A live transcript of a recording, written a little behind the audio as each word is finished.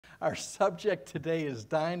Our subject today is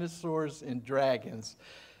dinosaurs and dragons.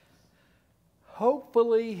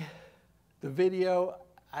 Hopefully, the video,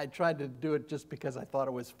 I tried to do it just because I thought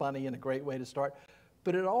it was funny and a great way to start,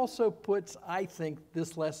 but it also puts, I think,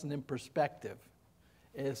 this lesson in perspective.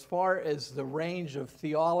 As far as the range of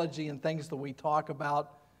theology and things that we talk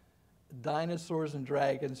about, dinosaurs and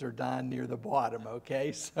dragons are down near the bottom,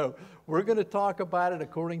 okay? So we're going to talk about it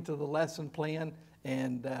according to the lesson plan,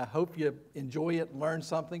 and hope you enjoy it and learn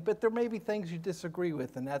something. But there may be things you disagree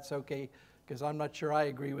with, and that's okay, because I'm not sure I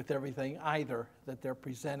agree with everything either that they're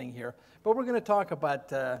presenting here. But we're going to talk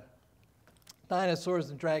about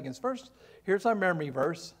dinosaurs and dragons. First, here's our memory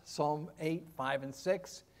verse, Psalm 8, 5, and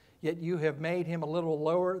 6. Yet you have made him a little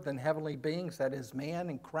lower than heavenly beings, that is man,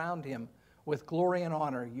 and crowned him with glory and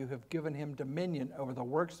honor. You have given him dominion over the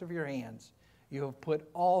works of your hands. You have put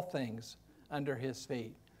all things under his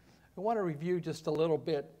feet. I want to review just a little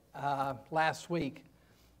bit last week.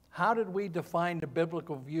 How did we define the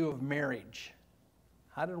biblical view of marriage?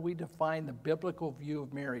 How did we define the biblical view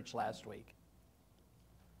of marriage last week?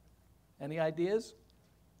 Any ideas?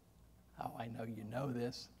 Oh, I know you know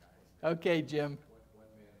this. Okay, Jim.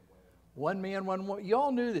 One man, one woman. You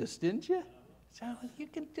all knew this, didn't you? So you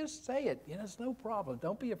can just say it. You know, it's no problem.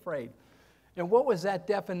 Don't be afraid. And what was that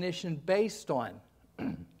definition based on?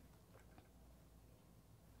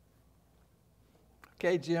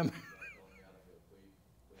 Okay, Jim.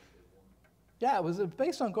 Yeah, it was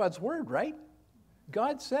based on God's word, right?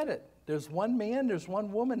 God said it. There's one man, there's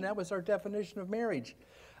one woman. That was our definition of marriage.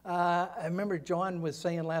 I remember John was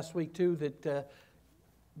saying last week, too, that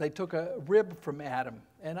they took a rib from Adam.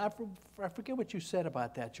 And I forget what you said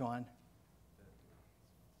about that, John.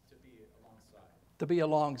 To be alongside. To be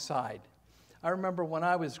alongside. I remember when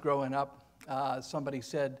I was growing up, somebody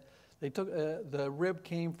said they took the rib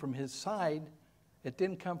came from his side. It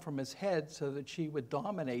didn't come from his head so that she would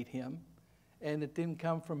dominate him. And it didn't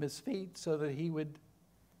come from his feet so that he would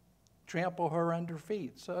trample her under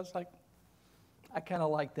feet. So it's like, I kind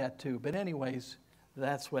of like that too. But anyways,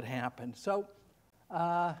 that's what happened. So,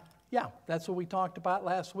 yeah, that's what we talked about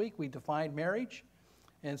last week. We defined marriage.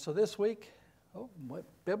 And so this week,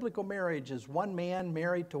 biblical marriage is one man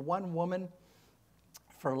married to one woman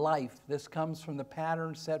for life. This comes from the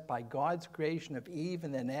pattern set by God's creation of Eve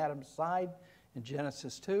and then Adam's side in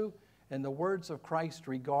Genesis 2, and the words of Christ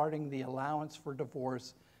regarding the allowance for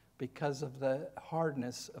divorce because of the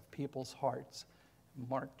hardness of people's hearts.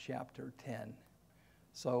 Mark chapter 10.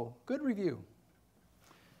 So, good review.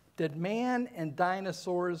 Did man and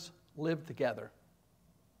dinosaurs live together?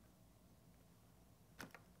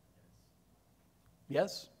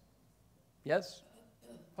 Yes? Yes?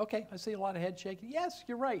 Okay, I see a lot of head shaking. Yes,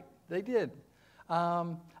 you're right, they did.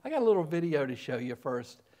 I got a little video to show you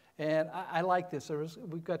first. And I like this.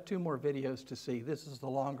 We've got two more videos to see. This is the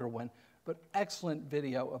longer one, but excellent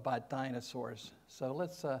video about dinosaurs. So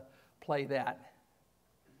let's play that.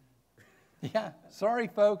 Yeah, sorry,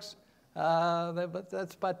 folks. But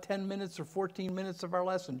that's about 10 minutes or 14 minutes of our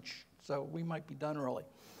lesson. So we might be done early.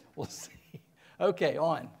 We'll see. Okay,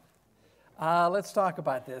 on. Let's talk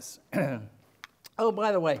about this. Oh,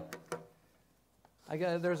 by the way,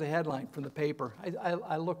 there's a headline from the paper.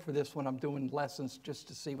 I look for this when I'm doing lessons just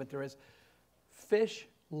to see what there is. Fish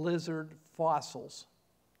lizard fossils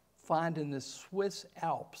found in the Swiss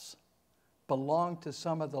Alps belong to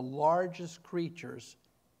some of the largest creatures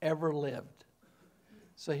ever lived.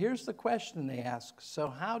 So here's the question they ask. So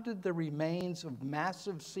how did the remains of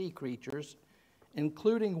massive sea creatures,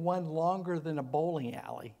 including one longer than a bowling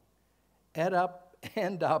alley, end up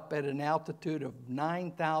at an altitude of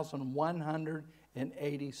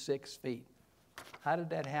 9,186 feet? How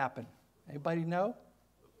did that happen? Anybody know?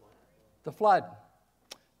 The flood.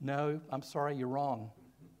 No, I'm sorry, you're wrong.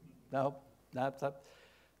 No, that's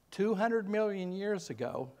 200 million years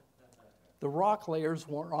ago, the rock layers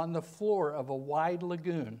were on the floor of a wide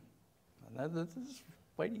lagoon.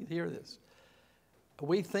 Wait till you hear this.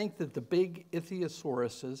 We think that the big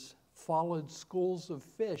ichthyosauruses followed schools of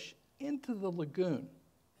fish into the lagoon.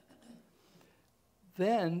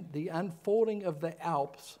 Then the unfolding of the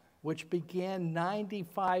Alps, which began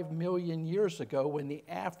 95 million years ago when the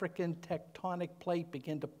African tectonic plate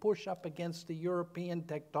began to push up against the European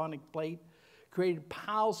tectonic plate, created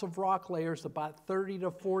piles of rock layers about 30 to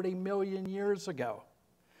 40 million years ago.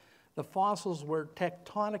 The fossils were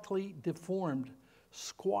tectonically deformed,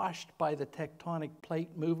 squashed by the tectonic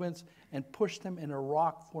plate movements, and pushed them in a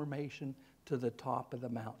rock formation to the top of the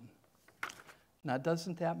mountain. Now,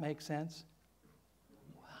 doesn't that make sense?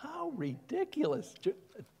 How ridiculous.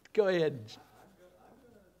 Go ahead.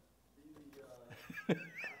 I don't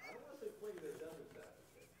want to say play the devil's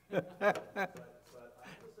advocate, but I'm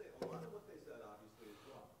going to say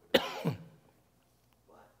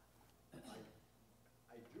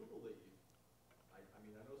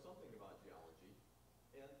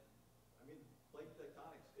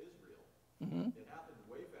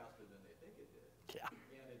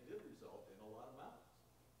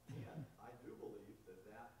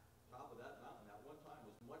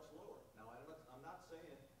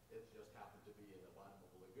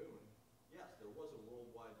there was a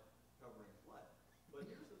worldwide covering flood. But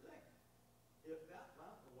here's the thing. If that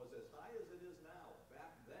mountain was as high as it is now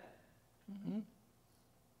back then,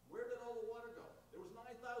 where did all the water go? There was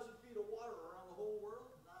 9,000 feet of water around the whole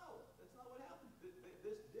world? No, that's not what happened.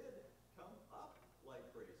 This did come up like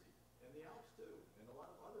crazy. And the Alps too, and a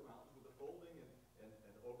lot of other mountains with the folding and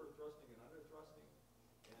over-thrusting and under-thrusting.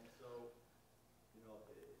 And so,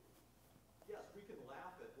 yes, we can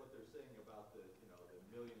laugh at what they're saying about the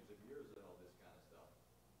millions of years and all this kind of stuff,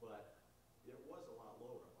 but it was a lot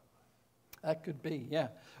lower at one time. That could be, yeah.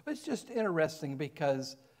 It's just interesting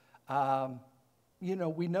because,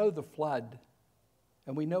 we know the flood,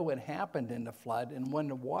 and we know what happened in the flood, and when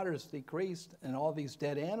the waters decreased and all these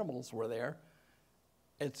dead animals were there,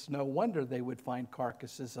 it's no wonder they would find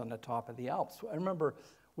carcasses on the top of the Alps. I remember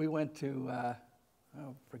we went to, I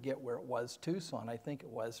forget where it was, Tucson, I think it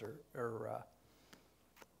was, or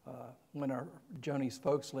when Joni's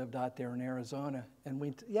folks lived out there in Arizona. And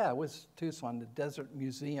it was Tucson, the Desert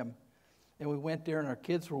Museum. And we went there, and our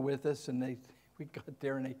kids were with us, and we got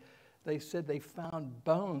there, and they said they found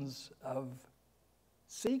bones of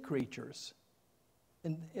sea creatures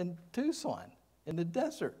in Tucson, in the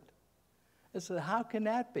desert. I said, how can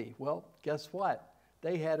that be? Well, guess what?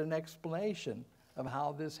 They had an explanation of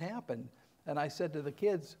how this happened. And I said to the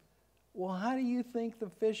kids, well, how do you think the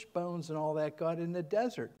fish bones and all that got in the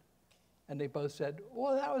desert? And they both said,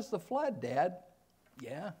 well, that was the flood, Dad.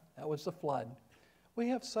 Yeah, that was the flood. We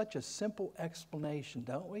have such a simple explanation,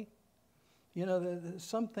 don't we? There's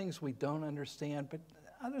some things we don't understand, but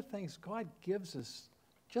other things God gives us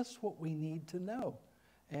just what we need to know.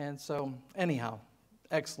 And so, anyhow,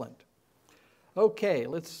 excellent. Okay,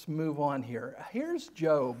 let's move on here. Here's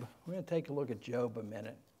Job. We're going to take a look at Job a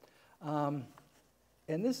minute. And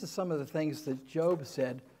this is some of the things that Job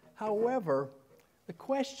said. However, the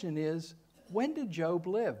question is, when did Job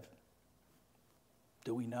live?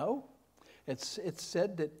 Do we know? It's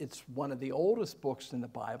said that it's one of the oldest books in the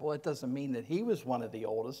Bible. It doesn't mean that he was one of the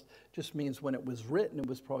oldest. It just means when it was written, it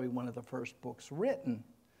was probably one of the first books written.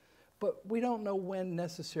 But we don't know when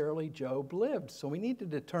necessarily Job lived. So we need to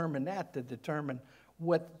determine that to determine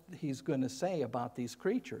what he's going to say about these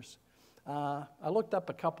creatures. I looked up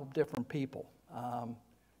a couple of different people.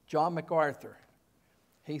 John MacArthur,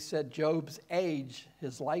 he said Job's age,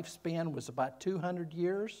 his lifespan was about 200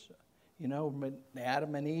 years.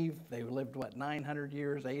 Adam and Eve, they lived, 900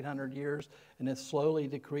 years, 800 years, and it slowly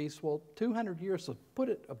decreased. Well, 200 years, so put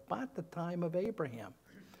it about the time of Abraham.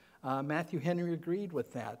 Matthew Henry agreed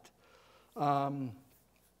with that.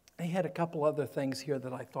 He had a couple other things here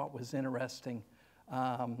that I thought was interesting.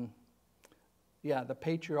 The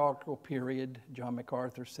patriarchal period, John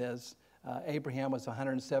MacArthur says, Abraham was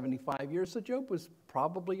 175 years, so Job was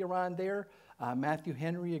probably around there. Matthew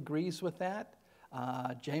Henry agrees with that.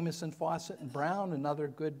 Jameson, Fawcett, and Brown, another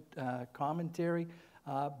good commentary,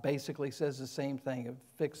 basically says the same thing. It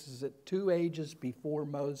fixes it 2 ages before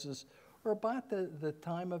Moses, or about the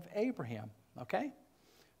time of Abraham, okay?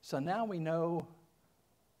 So now we know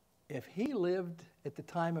if he lived at the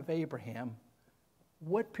time of Abraham,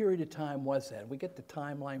 what period of time was that? We get the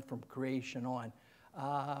timeline from creation on.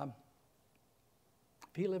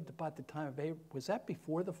 If he lived about the time of Abraham, was that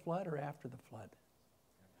before the flood or after the flood?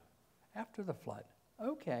 After the flood.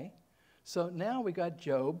 Okay. So now we got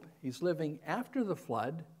Job. He's living after the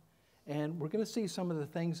flood, and we're going to see some of the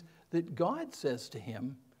things that God says to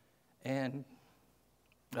him. And,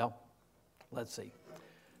 well, let's see.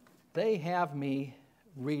 They have me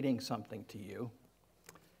reading something to you,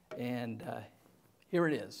 and here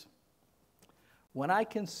it is. When I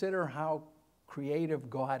consider how creative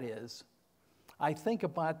God is, I think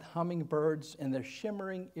about hummingbirds and their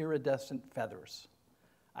shimmering iridescent feathers.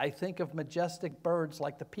 I think of majestic birds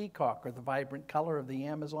like the peacock, or the vibrant color of the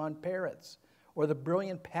Amazon parrots, or the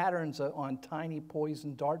brilliant patterns on tiny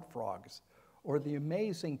poison dart frogs, or the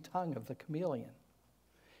amazing tongue of the chameleon.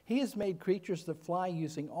 He has made creatures that fly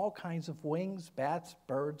using all kinds of wings, bats,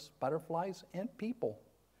 birds, butterflies, and people.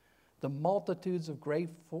 The multitudes of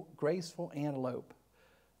graceful antelope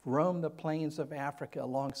roam the plains of Africa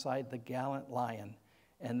alongside the gallant lion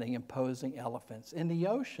and the imposing elephants. In the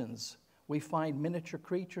oceans, we find miniature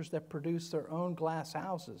creatures that produce their own glass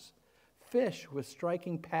houses, fish with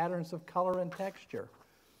striking patterns of color and texture,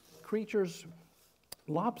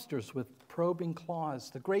 lobsters with probing claws,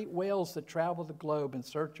 the great whales that travel the globe in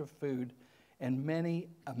search of food, and many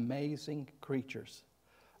amazing creatures.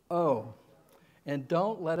 Oh, and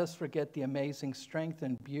don't let us forget the amazing strength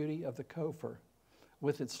and beauty of the gopher,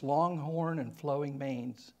 with its long horn and flowing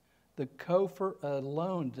manes. The gopher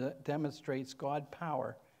alone demonstrates God's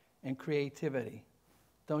power and creativity.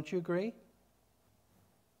 Don't you agree?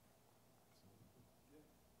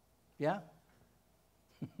 Yeah?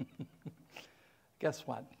 Guess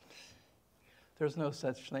what? There's no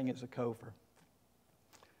such thing as a cofer.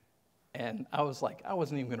 And I was like, I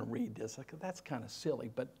wasn't even going to read this. Like, that's kind of silly,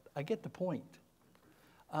 but I get the point.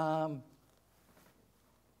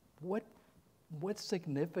 What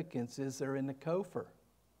significance is there in the cofer?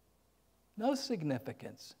 No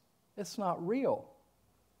significance. It's not real.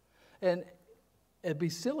 And it'd be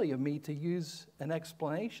silly of me to use an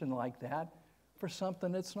explanation like that for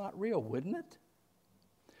something that's not real, wouldn't it?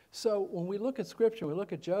 So when we look at Scripture, we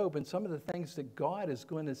look at Job and some of the things that God is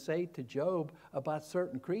going to say to Job about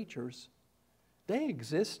certain creatures, they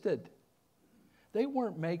existed. They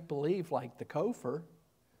weren't make-believe like the Kopher.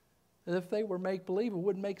 If they were make-believe, it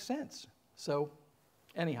wouldn't make sense. So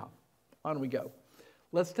anyhow, on we go.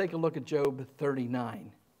 Let's take a look at Job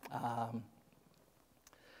 39.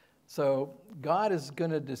 So God is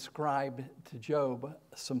going to describe to Job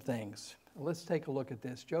some things. Let's take a look at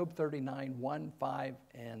this. Job 39, 1, 5,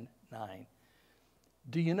 and 9.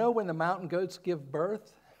 Do you know when the mountain goats give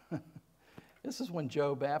birth? This is when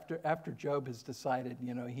Job, after Job has decided,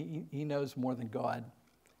 you know, he knows more than God.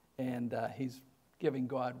 And he's giving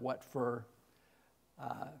God what for.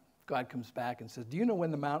 God comes back and says, do you know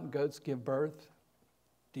when the mountain goats give birth?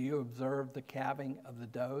 Do you observe the calving of the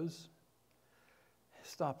does?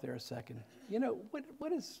 Stop there a second. You know,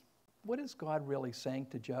 what is God really saying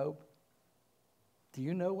to Job? Do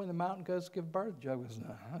you know when the mountain goats give birth? Job goes,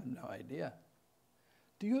 no, I have no idea.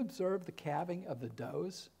 Do you observe the calving of the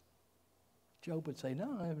does? Job would say,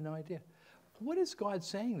 no, I have no idea. What is God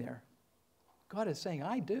saying there? God is saying,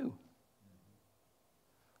 I do.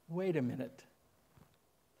 Wait a minute.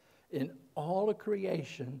 In all of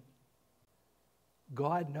creation,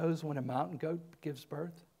 God knows when a mountain goat gives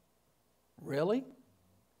birth? Really?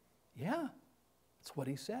 Yeah, that's what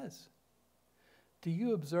he says. Do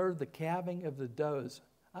you observe the calving of the does?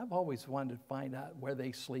 I've always wanted to find out where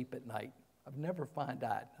they sleep at night. I've never found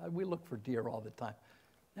out. We look for deer all the time.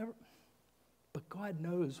 Never. But God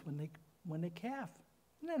knows when they calf.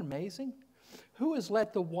 Isn't that amazing? Who has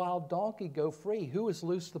let the wild donkey go free? Who has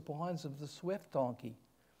loosed the bonds of the swift donkey?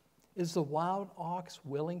 Is the wild ox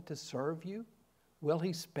willing to serve you? Will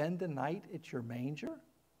he spend the night at your manger?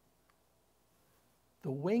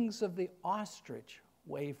 The wings of the ostrich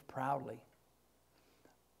wave proudly.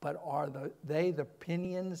 But are they the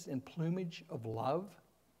pinions and plumage of love?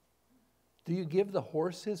 Do you give the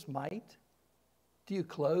horse his might? Do you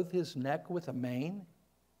clothe his neck with a mane?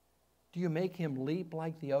 Do you make him leap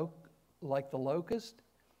like the locust?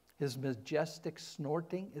 His majestic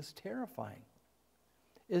snorting is terrifying.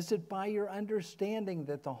 Is it by your understanding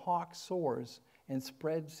that the hawk soars and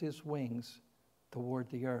spreads his wings toward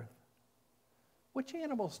the earth? Which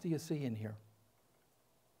animals do you see in here?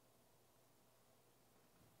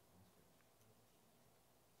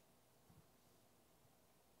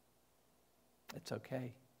 It's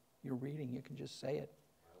okay. You're reading. You can just say it.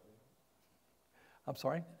 I'm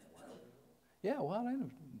sorry? Yeah, wild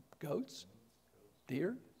animals. Goats,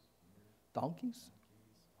 deer, donkeys,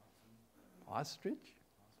 ostrich,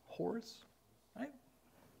 horse, right?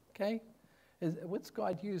 Okay. What's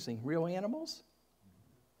God using? Real animals?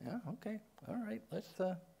 Yeah, okay. All right.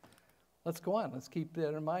 Let's go on. Let's keep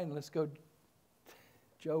that in mind. Let's go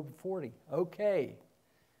Job 40. Okay.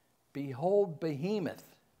 Behold behemoth,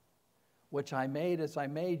 which I made as I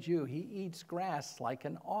made you. He eats grass like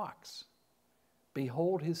an ox.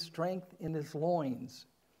 Behold his strength in his loins,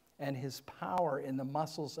 and his power in the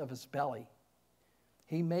muscles of his belly.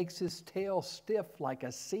 He makes his tail stiff like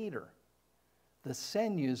a cedar. The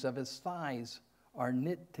sinews of his thighs are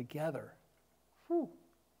knit together. Whew.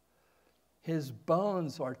 His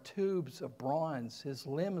bones are tubes of bronze, his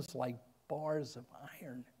limbs like bars of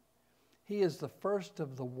iron. He is the first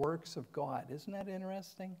of the works of God. Isn't that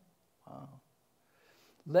interesting? Wow.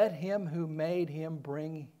 Let him who made him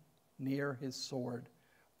bring near his sword,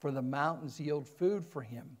 for the mountains yield food for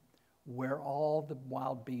him, where all the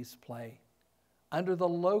wild beasts play. Under the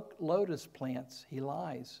lotus plants he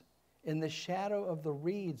lies, in the shadow of the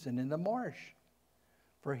reeds and in the marsh.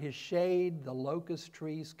 For his shade the locust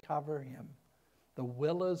trees cover him, the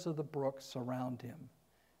willows of the brook surround him.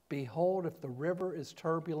 Behold, if the river is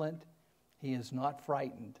turbulent, he is not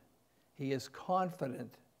frightened. He is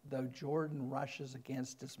confident, though Jordan rushes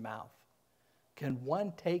against his mouth. Can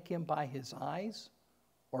one take him by his eyes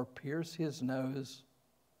or pierce his nose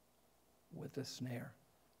with a snare?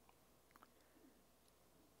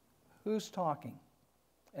 Who's talking?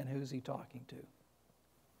 And who's he talking to?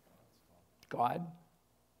 God.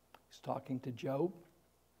 He's talking to Job,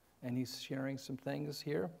 and he's sharing some things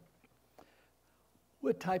here.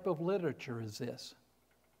 What type of literature is this?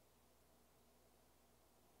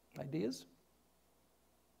 Ideas?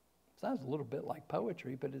 Sounds a little bit like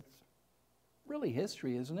poetry, but it's really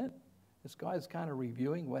history, isn't it? This guy's kind of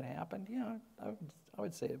reviewing what happened. Yeah, I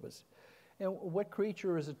would say it was. And what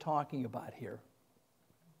creature is it talking about here?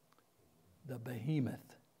 The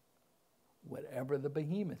behemoth. Whatever the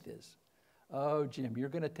behemoth is. Oh, Jim, you're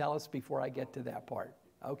going to tell us before I get to that part.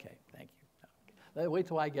 Okay, thank you. Wait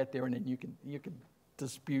till I get there, and then you can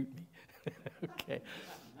dispute me. Okay.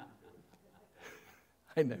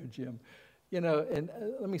 I know, Jim. You know, and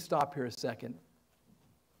let me stop here a second.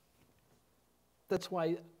 That's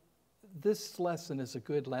why this lesson is a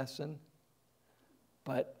good lesson,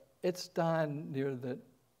 but it's done near the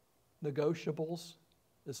negotiables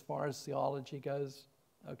as far as theology goes,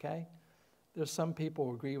 okay? There's some people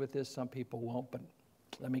who agree with this, some people won't, but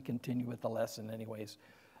let me continue with the lesson anyways.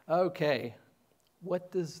 Okay,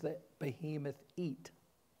 what does the behemoth eat?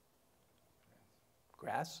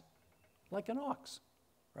 Grass, like an ox,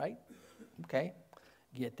 right? Okay,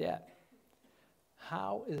 get that.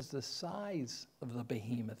 How is the size of the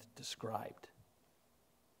behemoth described?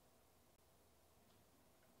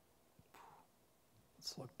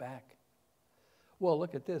 Let's look back. Well,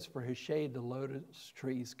 look at this. For his shade, the lotus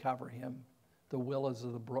trees cover him. The willows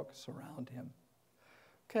of the brook surround him.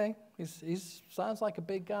 Okay, he sounds like a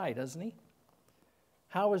big guy, doesn't he?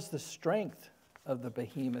 How is the strength of the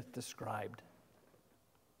behemoth described?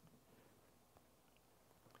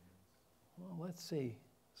 Well, let's see.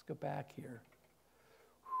 Let's go back here.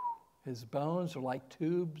 His bones are like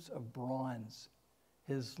tubes of bronze.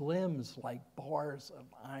 His limbs like bars of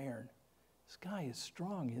iron. This guy is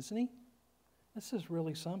strong, isn't he? This is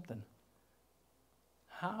really something.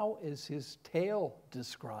 How is his tail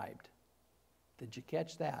described? Did you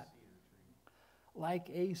catch that? Like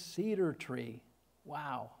a cedar tree.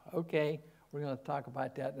 Wow. Okay, we're going to talk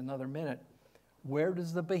about that in another minute. Where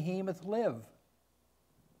does the behemoth live?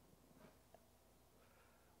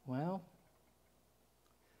 Well,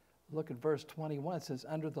 look at verse 21. It says,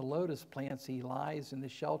 under the lotus plants he lies, in the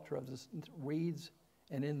shelter of the reeds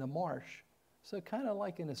and in the marsh. So kind of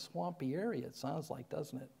like in a swampy area, it sounds like,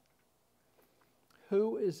 doesn't it?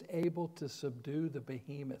 Who is able to subdue the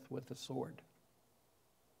behemoth with a sword?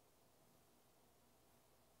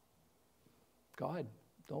 God,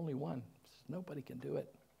 the only one. Nobody can do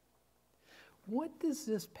it. What does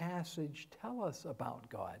this passage tell us about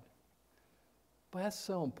God? Well, that's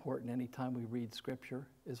so important anytime we read Scripture,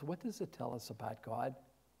 is what does it tell us about God?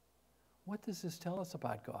 What does this tell us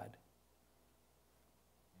about God?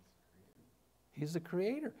 He's the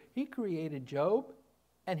creator. He created Job,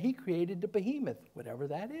 and he created the behemoth, whatever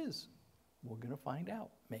that is. We're going to find out,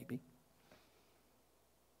 maybe.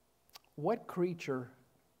 What creature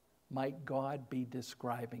might God be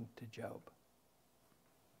describing to Job?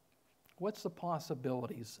 What's the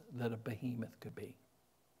possibilities that a behemoth could be?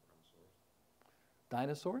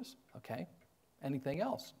 Dinosaurs? Okay. Anything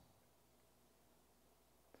else?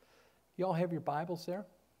 You all have your Bibles there?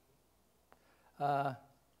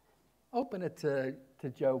 Open it to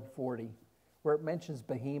Job 40, where it mentions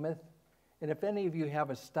behemoth. And if any of you have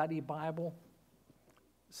a study Bible,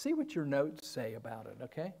 see what your notes say about it,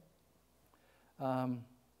 okay?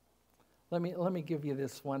 Let me give you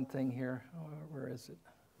this one thing here. Where is it?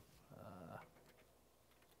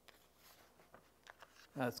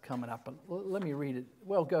 It's coming up. Let me read it.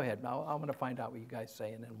 Well, go ahead. I'm going to find out what you guys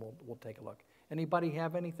say, and then we'll take a look. Anybody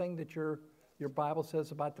have anything that your Bible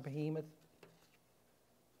says about the behemoth?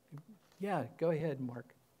 Yeah, go ahead,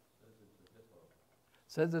 Mark.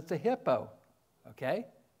 Says it's a hippo. Okay.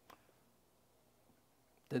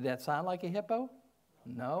 Did that sound like a hippo?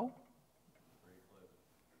 No.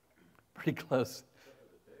 Pretty close.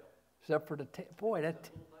 Except for the tail. Boy,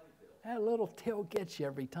 that little tail gets you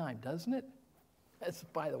every time, doesn't it? That's,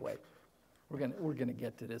 by the way, we're gonna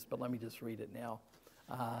get to this, but let me just read it now.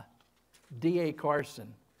 D.A.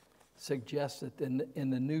 Carson suggests that in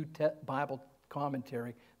the New Bible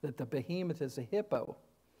commentary that the behemoth is a hippo,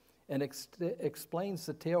 and explains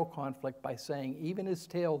the tail conflict by saying, even his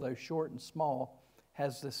tail, though short and small,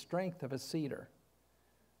 has the strength of a cedar.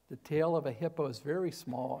 The tail of a hippo is very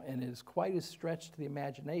small, and it is quite a stretch to the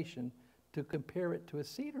imagination to compare it to a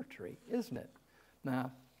cedar tree, isn't it?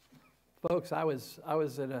 Now, folks, I was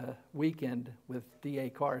at a weekend with D.A.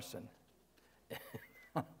 Carson.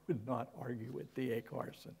 I would not argue with D.A.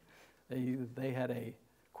 Carson. They had a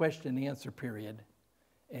question and answer period,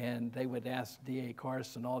 and they would ask D.A.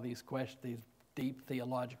 Carson all these questions, these deep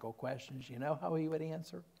theological questions. You know how he would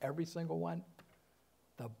answer every single one?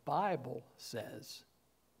 The Bible says,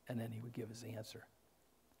 and then he would give his answer.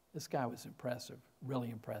 This guy was impressive, really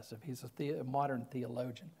impressive. He's a modern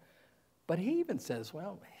theologian. But he even says,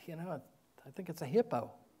 well, you know, I think it's a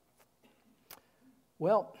hippo.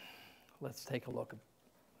 Well, let's take a look.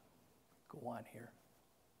 Go on here.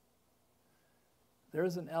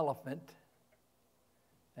 There's an elephant,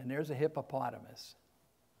 and there's a hippopotamus.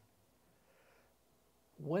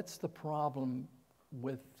 What's the problem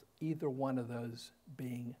with either one of those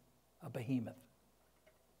being a behemoth?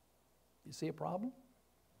 You see a problem?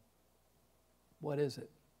 What is it?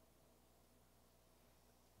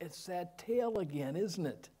 It's that tail again, isn't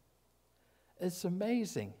it? It's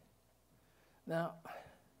amazing. Now,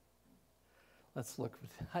 let's look.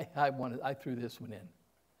 I threw this one in.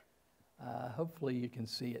 Hopefully you can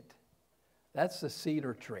see it. That's the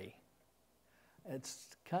cedar tree. It's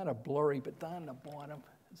kind of blurry, but down in the bottom,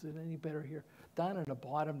 is it any better here? Down in the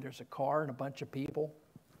bottom, there's a car and a bunch of people.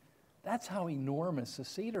 That's how enormous the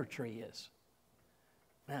cedar tree is.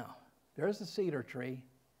 Now, there's the cedar tree.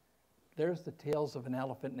 There's the tails of an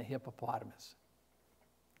elephant and a hippopotamus.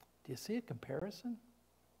 Do you see a comparison?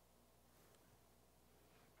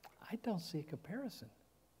 I don't see a comparison.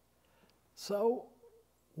 So,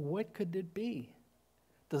 what could it be?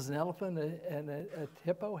 Does an elephant and a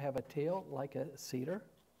hippo have a tail like a cedar?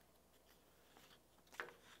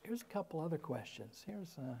 Here's a couple other questions.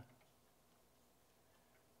 Here's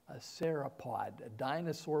a sauropod, a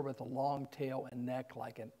dinosaur with a long tail and neck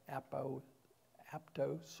like an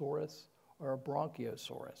Apatosaurus or a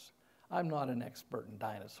Bronchiosaurus. I'm not an expert in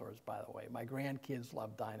dinosaurs, by the way. My grandkids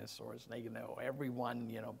love dinosaurs. They know everyone,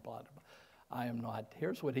 blah, blah, blah. I am not.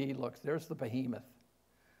 Here's what he looks. There's the behemoth.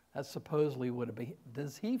 That's supposedly what a behemoth.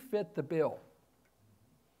 Does he fit the bill?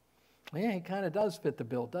 Yeah, he kind of does fit the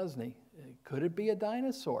bill, doesn't he? Could it be a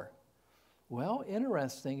dinosaur? Well,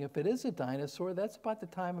 interesting. If it is a dinosaur, that's about the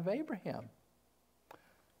time of Abraham.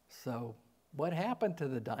 So, what happened to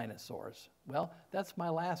the dinosaurs? Well, that's my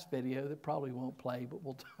last video that probably won't play, but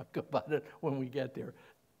we'll talk about it when we get there.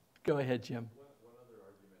 Go ahead, Jim. One other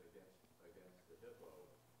argument against the hippo,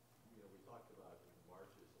 we talked about in the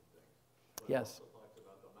marshes and things, but Yes. it also talks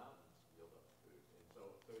about the mountains yield up food. And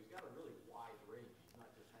so he's got a really wide range. He's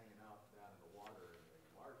not just hanging out down in the water and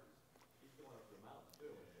the marshes. He's going up to the mountains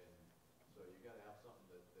too. And so you got to have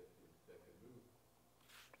something that can move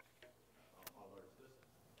a large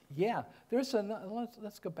distance. Yeah, there's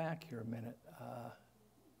let's go back here a minute.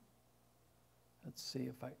 Let's see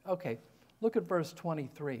if okay, look at verse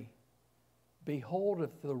 23. Behold,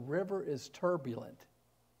 if the river is turbulent,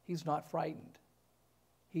 he's not frightened.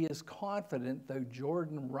 He is confident though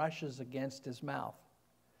Jordan rushes against his mouth.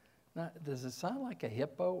 Now, does it sound like a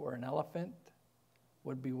hippo or an elephant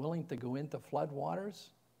would be willing to go into flood waters?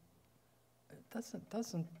 It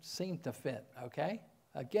doesn't seem to fit, okay?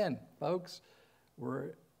 Again, folks,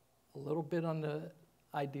 we're a little bit on the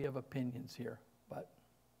idea of opinions here, but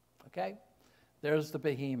okay, there's the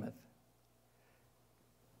behemoth.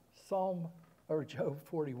 Job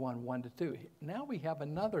 41, 1-2. Now we have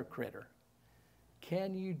another critter.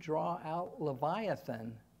 Can you draw out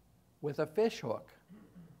Leviathan with a fish hook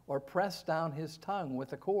or press down his tongue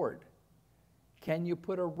with a cord? Can you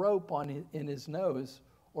put a rope in his nose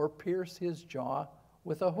or pierce his jaw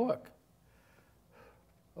with a hook?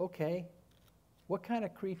 Okay. What kind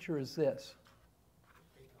of creature is this?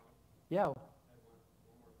 Yeah.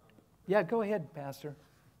 Yeah, go ahead, Pastor.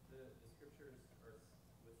 The scriptures are,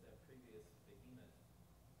 with that previous behemoth,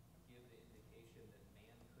 give the indication that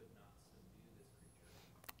man could not subdue this creature.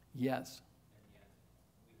 Yes. And yet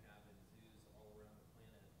we have in zoos all around the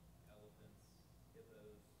planet elephants,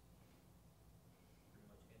 hippos,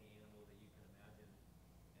 pretty much any animal that you can imagine.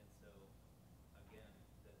 And so, again,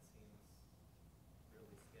 that seems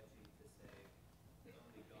really sketchy to say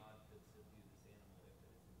only God could subdue this animal if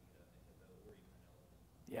it is indeed a hippo or even an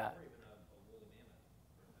elephant. Yeah. Or even a woolly mammoth,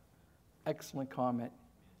 for that matter. Excellent comment.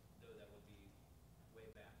 Though that would be way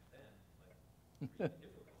back then, like really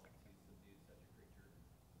difficult to subdue such a creature.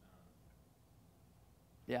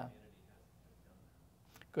 Yeah. Humanity has done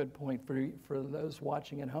that. Good point. For those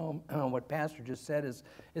watching at home, what Pastor just said is,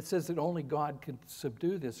 it says that only God could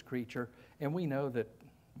subdue this creature, and we know that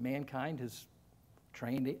mankind has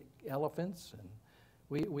trained elephants, and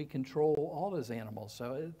we control all those animals.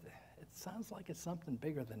 So it sounds like it's something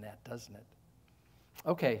bigger than that, doesn't it?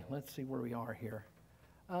 Okay, let's see where we are here.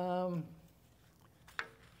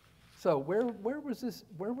 So where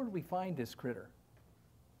would we find this critter?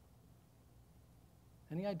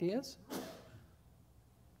 Any ideas?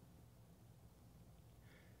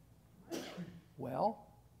 Well,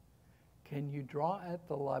 can you draw at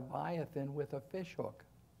the Leviathan with a fish hook?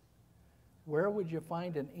 Where would you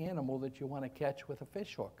find an animal that you want to catch with a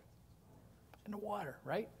fish hook? In the water,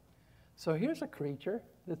 right? So here's a creature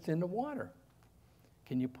that's in the water.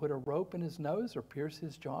 Can you put a rope in his nose or pierce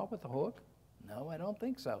his jaw with a hook? No, I don't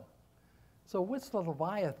think so. So what's the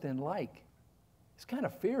Leviathan like? He's kind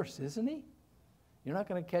of fierce, isn't he? You're not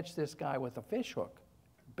going to catch this guy with a fish hook.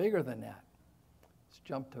 Bigger than that. Let's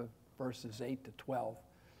jump to verses 8 to 12.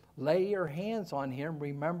 Lay your hands on him.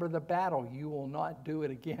 Remember the battle. You will not do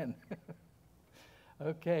it again.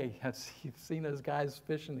 Okay, you've seen those guys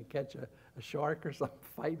fishing to catch a shark or something,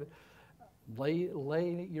 fight.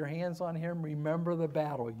 Lay your hands on him. Remember the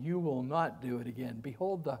battle. You will not do it again.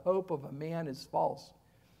 Behold, the hope of a man is false.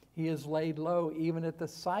 He is laid low even at the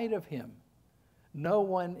sight of him. No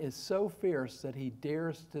one is so fierce that he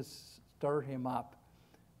dares to stir him up.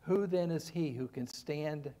 Who then is he who can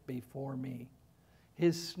stand before me?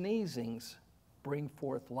 His sneezings bring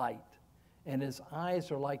forth light, and his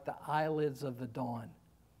eyes are like the eyelids of the dawn.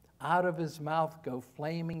 Out of his mouth go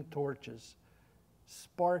flaming torches.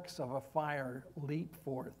 Sparks of a fire leap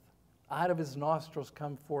forth. Out of his nostrils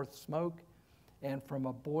come forth smoke, and from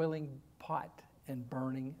a boiling pot and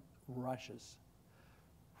burning rushes.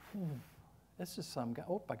 This is some guy.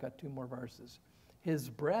 Oh, I got 2 more verses. His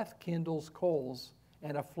breath kindles coals,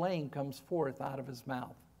 and a flame comes forth out of his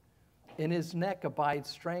mouth. In his neck abides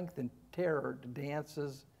strength, and terror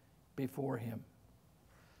dances before him.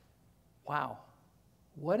 Wow.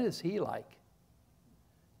 What is he like?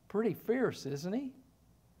 Pretty fierce, isn't he?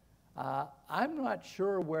 I'm not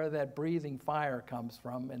sure where that breathing fire comes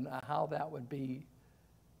from and how that would be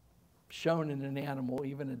shown in an animal,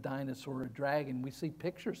 even a dinosaur or a dragon. We see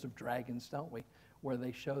pictures of dragons, don't we, where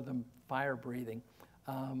they show them fire breathing.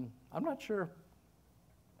 I'm not sure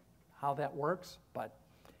how that works, but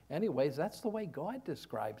anyways, that's the way God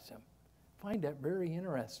describes him. Find that very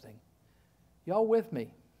interesting. Y'all with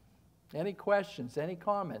me? Any questions, any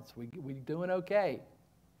comments? We doing okay?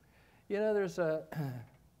 You know,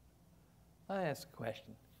 I ask a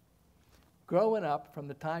question. Growing up, from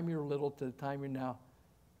the time you were little to the time you're now,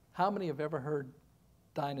 how many have ever heard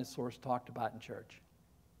dinosaurs talked about in church?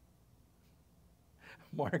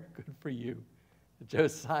 Mark, good for you.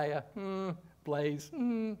 Josiah, Blaze,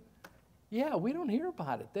 yeah, we don't hear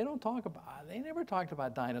about it. They never talked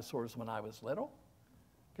about dinosaurs when I was little.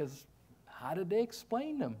 Because how did they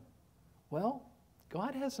explain them? Well,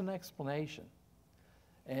 God has an explanation.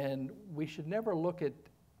 And we should never look at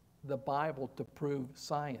the Bible to prove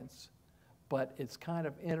science. But it's kind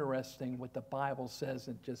of interesting what the Bible says.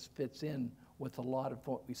 It just fits in with a lot of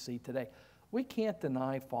what we see today. We can't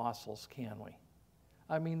deny fossils, can we?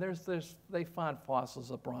 I mean, they find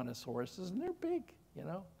fossils of brontosauruses, and they're big, you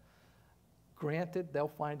know. Granted, they'll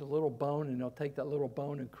find a little bone, and they'll take that little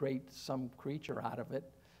bone and create some creature out of it.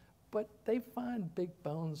 But they find big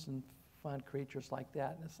bones and find creatures like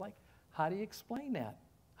that. And it's like, how do you explain that?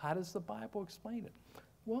 How does the Bible explain it?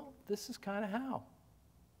 Well, this is kind of how.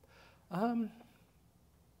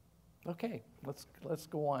 Okay, let's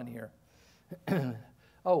go on here.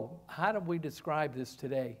 Oh, how do we describe this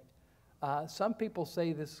today? Some people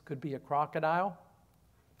say this could be a crocodile,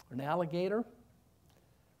 an alligator.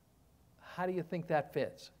 How do you think that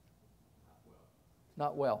fits?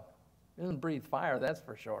 Not well. It doesn't breathe fire, that's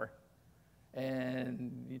for sure.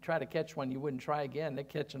 And you try to catch one, you wouldn't try again. They're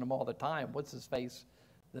catching them all the time. What's his face?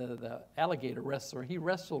 The alligator wrestler, he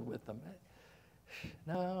wrestled with them.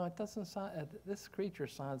 No, it doesn't sound, this creature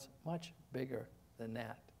sounds much bigger than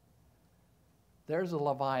that. There's a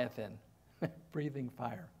Leviathan breathing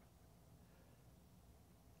fire.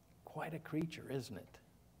 Quite a creature, isn't it?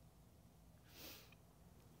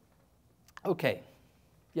 Okay.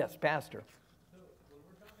 Yes, Pastor. So when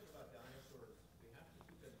we're talking about dinosaurs, we have to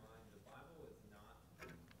keep in mind the Bible is not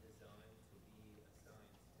designed to be a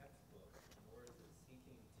science textbook, nor is it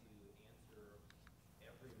seeking to answer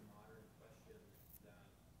every modern question that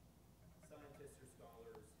scientists or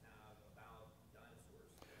scholars have about dinosaurs.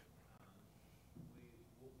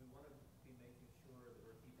 We want to be making sure that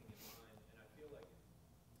we're keeping in mind, and I feel like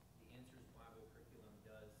the Answers Bible curriculum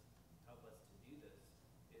does help us to do this,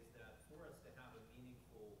 is that for us to have a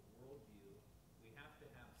meaningful worldview, we have to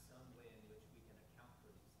have some way in which we can account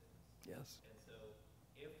for these things. Yes. And so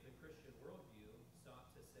if the Christian worldview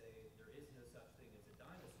sought to say there is no such thing as a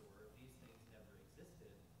dinosaur, these things never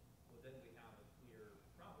existed, well then we have a clear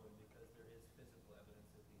problem because there is physical evidence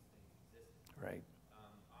that these things existed. Right.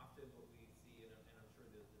 Often what we see, and I'm sure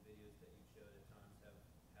the videos that you showed at times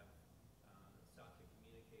have sought to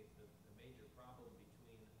communicate the major problem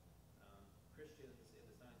between Christians in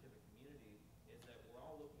the scientific community is that we're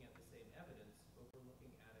all looking at the same evidence, but we're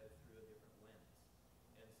looking at it through a different lens.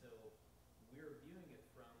 And so we're viewing it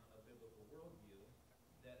from a biblical worldview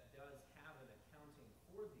that does have an accounting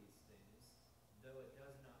for these things, though it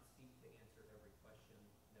does not seek to answer every question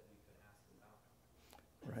that we could ask about them.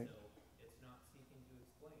 Right. So it's not seeking to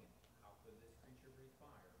explain how could this creature breathe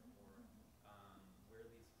fire, or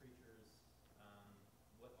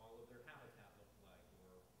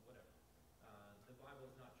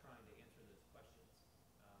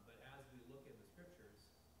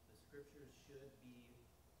scriptures should be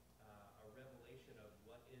a revelation of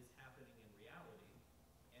what is happening in reality,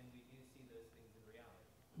 and we do see those things in reality.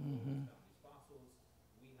 We found these fossils.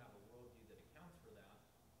 We have a worldview that accounts for that.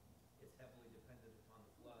 It's heavily dependent upon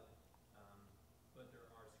the flood, but there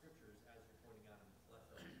are scriptures, as you're pointing out in this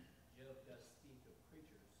lesson. Job does speak of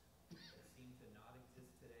creatures that seem to not exist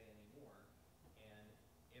today anymore, and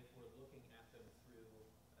if we're looking at them through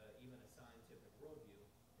even a scientific worldview,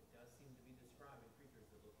 it does seem to be describing creatures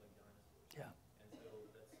that look like dinosaurs. Yeah. And so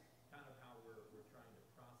that's kind of how we're trying to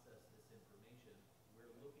process this information.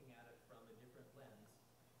 We're looking at it from a different lens,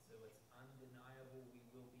 so it's undeniable we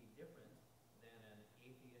will be different than an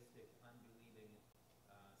atheistic, unbelieving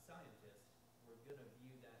scientist. We're going to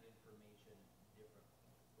view that information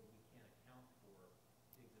differently, but we can't account for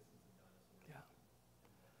the existence of dinosaurs. Yeah.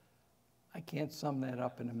 I can't sum that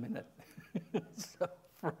up in a minute. So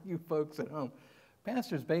for you folks at home,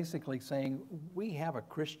 Pastor's basically saying we have a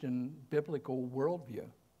Christian biblical worldview,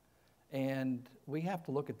 and we have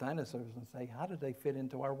to look at dinosaurs and say, how do they fit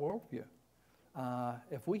into our worldview?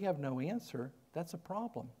 If we have no answer, that's a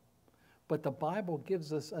problem. But the Bible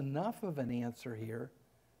gives us enough of an answer here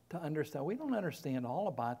to understand. We don't understand all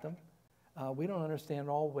about them. We don't understand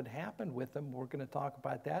all what happened with them. We're going to talk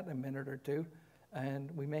about that in a minute or two,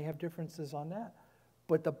 and we may have differences on that.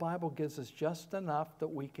 But the Bible gives us just enough that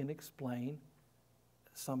we can explain.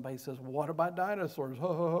 Somebody says, well, what about dinosaurs?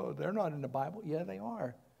 They're not in the Bible. Yeah, they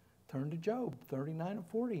are. Turn to Job 39 and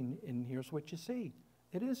 40, and here's what you see.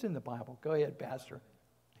 It is in the Bible. Go ahead, Pastor.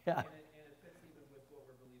 Yeah. And it fits even with what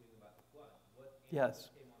we're believing about the flood. What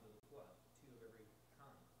Yes. animals came onto the flood? Two of every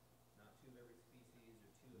kind. Not two of every species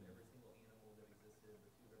or two of every single animal that existed,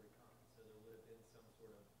 but two of every kind. So there would have been some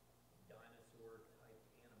sort of dinosaur-type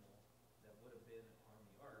animal that would have been on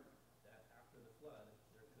the ark, that after the flood,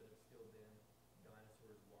 there could have still been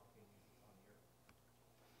dinosaurs walking on the earth.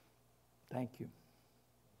 Thank you.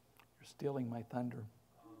 You're stealing my thunder.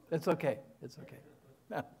 It's okay. It's okay.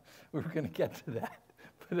 No, we were going to get to that,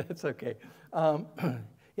 but that's okay.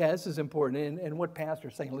 Yeah, this is important. And what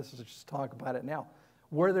Pastor's saying, let's just talk about it now.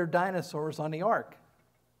 Were there dinosaurs on the ark?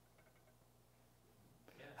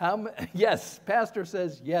 Yes, Pastor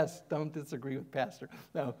says yes. Don't disagree with Pastor.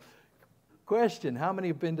 No. Question, how many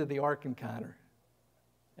have been to the Ark Encounter?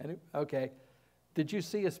 Okay. Did you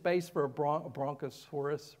see a space for a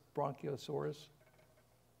bronchosaurus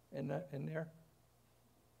in there? The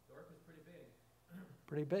ark was pretty big.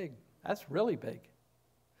 Pretty big. That's really big.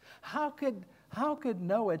 How could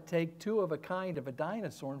Noah take two of a kind of a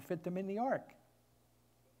dinosaur and fit them in the ark?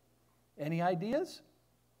 Any ideas?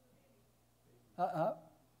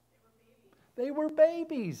 They were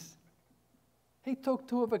babies. He took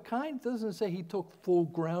two of a kind. It doesn't say he took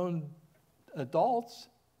full-grown adults.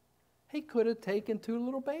 He could have taken two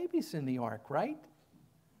little babies in the ark, right?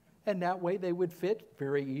 And that way they would fit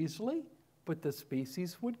very easily, but the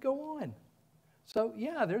species would go on. So,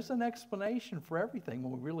 yeah, there's an explanation for everything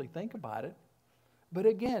when we really think about it. But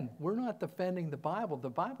again, we're not defending the Bible. The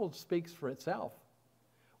Bible speaks for itself.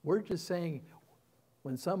 We're just saying,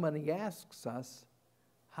 when somebody asks us,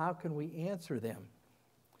 how can we answer them?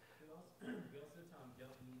 We also, Tom,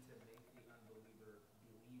 don't need to make the unbeliever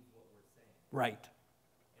believe what we're saying. Right.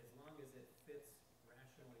 As long as it fits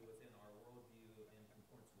rationally within our worldview and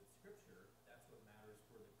conforms with Scripture, that's what matters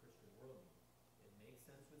for the Christian worldview. It makes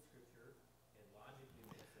sense with Scripture, it logically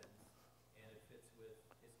makes sense, and it fits with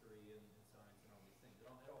history and science and all these things. It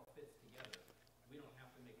all fits together. We don't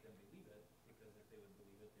have to make them believe it, because if they would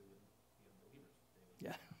believe it, they wouldn't be unbelievers. They would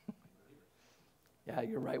Yeah. be believers. Yeah,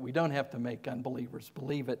 you're right. We don't have to make unbelievers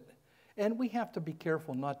believe it. And we have to be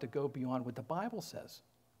careful not to go beyond what the Bible says.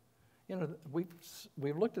 You know,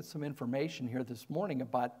 we've looked at some information here this morning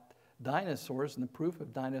about dinosaurs and the proof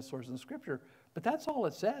of dinosaurs in Scripture, but that's all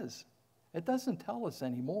it says. It doesn't tell us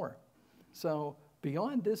anymore. So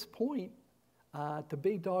beyond this point, to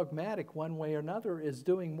be dogmatic one way or another is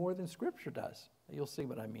doing more than Scripture does. You'll see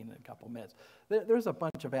what I mean in a couple minutes. There's a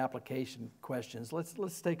bunch of application questions.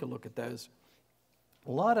 Let's take a look at those.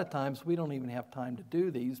 A lot of times we don't even have time to do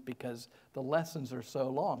these because the lessons are so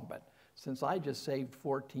long, but since I just saved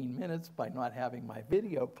 14 minutes by not having my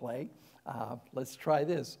video play, let's try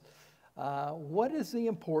this. What is the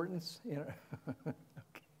importance, okay,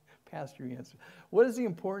 Pastor, you answer. What is the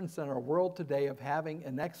importance in our world today of having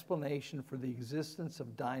an explanation for the existence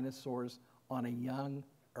of dinosaurs on a young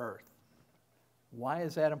Earth? Why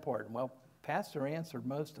is that important? Well, Pastor answered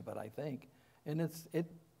most of it, I think, and it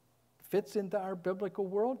fits into our biblical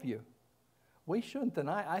worldview. We shouldn't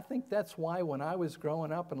deny. I think that's why when I was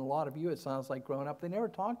growing up, and a lot of you, it sounds like growing up, they never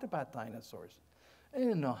talked about dinosaurs. They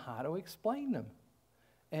didn't know how to explain them.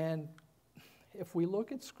 And if we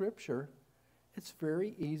look at Scripture, it's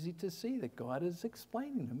very easy to see that God is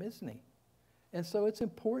explaining them, isn't he? And so it's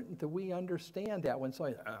important that we understand that when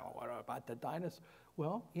somebody says, oh, what about the dinosaurs?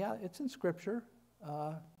 Well, yeah, it's in Scripture.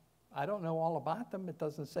 I don't know all about them. It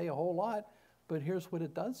doesn't say a whole lot, but here's what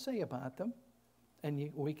it does say about them, and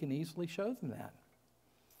we can easily show them that.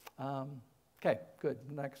 Okay, good.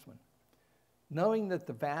 Next one. Knowing that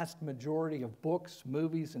the vast majority of books,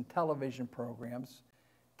 movies, and television programs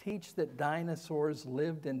teach that dinosaurs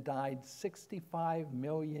lived and died 65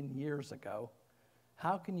 million years ago,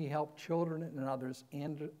 how can you help children and others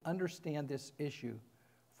understand this issue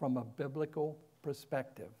from a biblical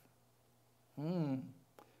perspective?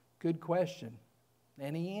 Good question.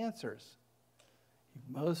 Any answers?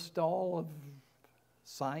 Most all of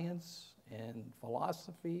science and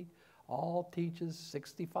philosophy all teaches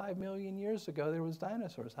 65 million years ago there was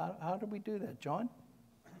dinosaurs. How do we do that, John?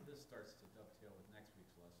 This starts to dovetail with next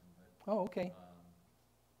week's lesson, but Oh, okay.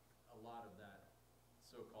 a lot of that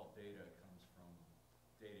so-called data comes from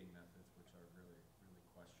dating methods, which are really, really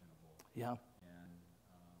questionable. Yeah. And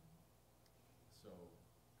so,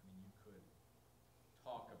 I mean, you could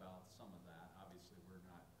talk about some of that. Obviously, we're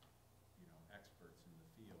not, experts in the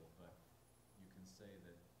field, but you can say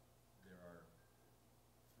that there are,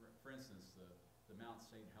 for instance, the Mount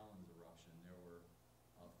St. Helens eruption, there were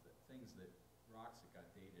things that, rocks that got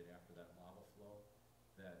dated after that lava flow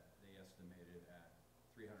that they estimated at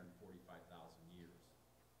 345,000 years.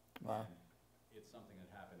 Wow. And it's something that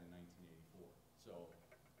happened in 1984. So,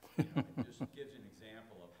 it just gives you an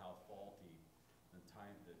example of how faulty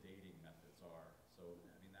the dating methods are. So,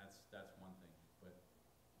 I mean, that's one thing. But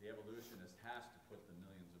the evolutionist has to put the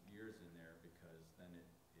millions of years in there because then it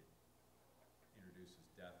introduces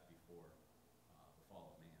death before the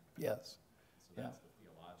fall of man. Yes. So that's the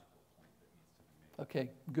theological point that needs to be made. Okay,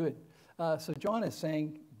 good. So John is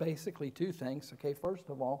saying basically two things. Okay, first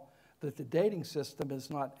of all, that the dating system is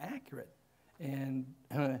not accurate. And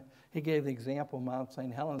he gave the example of Mount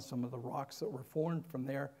St. Helens, some of the rocks that were formed from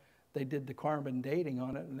there. They did the carbon dating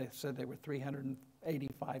on it, and they said they were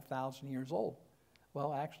 385,000 years old.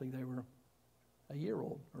 Well, actually, they were a year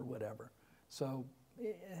old or whatever. So,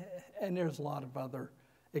 and there's a lot of other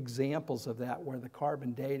examples of that where the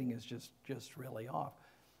carbon dating is just really off.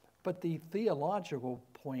 But the theological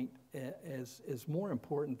point is more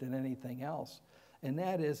important than anything else. And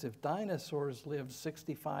that is, if dinosaurs lived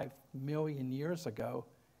 65 million years ago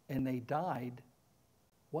and they died,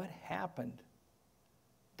 what happened?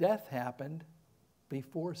 Death happened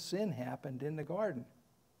before sin happened in the garden.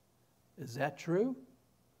 Is that true?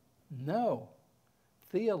 No.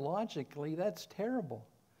 Theologically, that's terrible.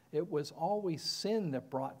 It was always sin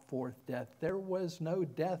that brought forth death. There was no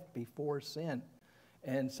death before sin.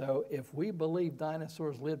 And so if we believe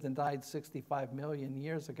dinosaurs lived and died 65 million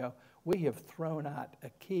years ago, we have thrown out a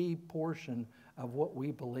key portion of what we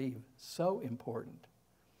believe. So important.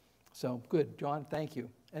 So good, John, thank you.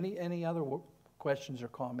 Any other questions or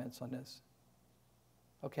comments on this?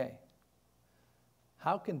 Okay.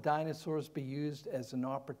 How can dinosaurs be used as an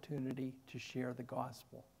opportunity to share the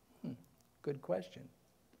gospel? Good question.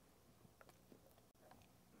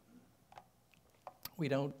 We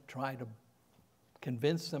don't try to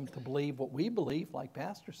convince them to believe what we believe, like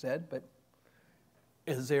Pastor said, but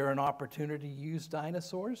is there an opportunity to use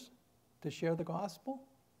dinosaurs to share the gospel?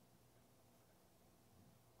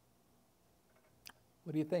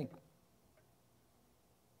 What do you think?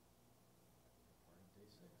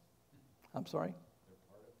 I'm sorry? They're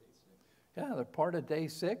part of day 6. Yeah, they're part of day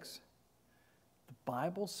 6. The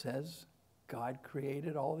Bible says God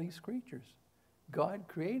created all these creatures. God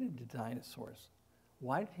created the dinosaurs.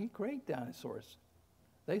 Why did he create dinosaurs?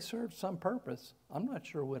 They served some purpose. I'm not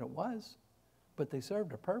sure what it was, but they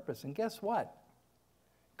served a purpose. And guess what?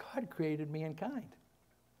 God created mankind.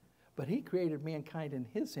 But he created mankind in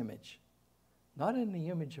his image, not in the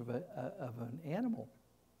image of an animal.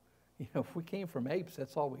 If we came from apes,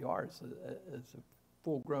 that's all we are, is a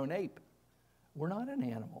full-grown ape. We're not an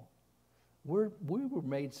animal. We were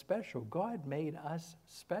made special. God made us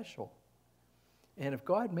special. And if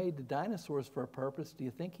God made the dinosaurs for a purpose, do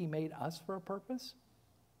you think he made us for a purpose?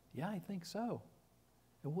 Yeah, I think so.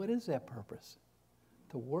 And what is that purpose?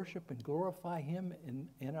 To worship and glorify him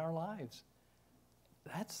in our lives.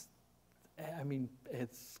 It's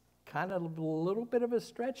kind of a little bit of a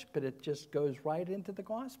stretch, but it just goes right into the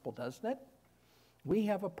gospel, doesn't it? We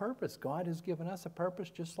have a purpose. God has given us a purpose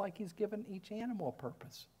just like he's given each animal a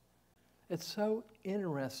purpose. It's so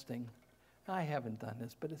interesting. I haven't done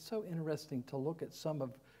this, but it's so interesting to look at some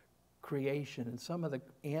of creation and some of the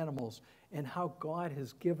animals and how God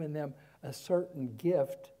has given them a certain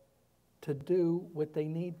gift to do what they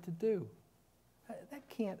need to do. That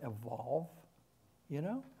can't evolve, you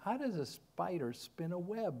know? How does a spider spin a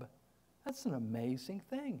web? That's an amazing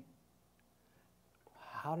thing.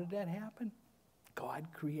 How did that happen? God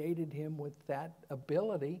created him with that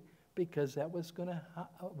ability because that was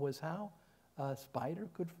how a spider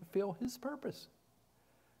could fulfill his purpose.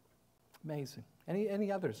 Amazing.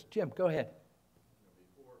 Any others? Jim, go ahead.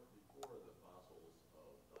 Before the fossils of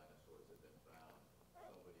dinosaurs had been found,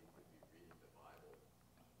 somebody could be reading the Bible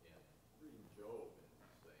and reading Job and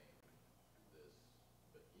saying, this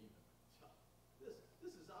behemoth,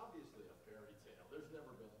 this is obviously a fairy tale. There's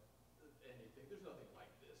never been anything, there's nothing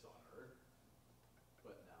like this on Earth.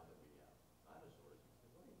 But now that we have dinosaurs, you say,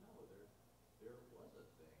 wait, no, there was a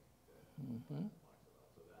thing that talks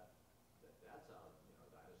about. So that's how,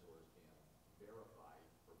 dinosaurs can verify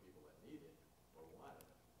for people that need it or want it,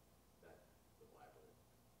 that the Bible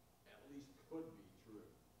at least could be true.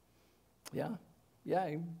 Yeah.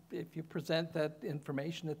 Yeah, if you present that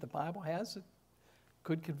information that the Bible has, it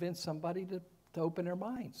could convince somebody to open their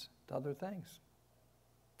minds to other things.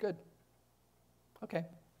 Good. Okay.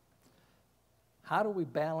 How do we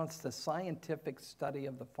balance the scientific study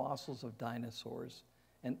of the fossils of dinosaurs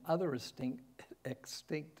and other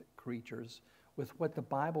extinct creatures with what the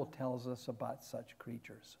Bible tells us about such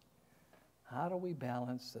creatures? How do we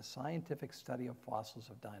balance the scientific study of fossils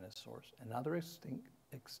of dinosaurs and other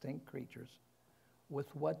extinct creatures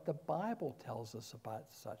with what the Bible tells us about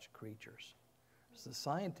such creatures? There's the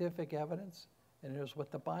scientific evidence, and there's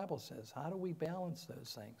what the Bible says. How do we balance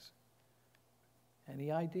those things?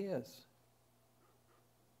 Any ideas?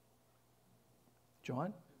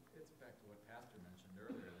 John? It's back to what Pastor mentioned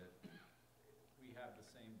earlier, that we have the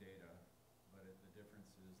same data, but the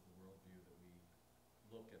difference is the worldview that we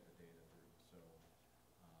look at the data through. So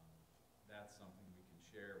that's something we can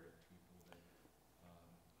share with people, that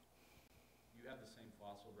you have the same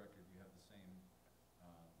fossil record, you have the same,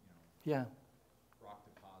 Yeah. rock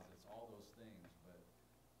deposits, all those things, but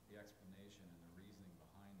the explanation and the reasoning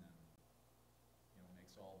behind them,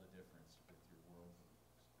 makes all the difference with your worldview.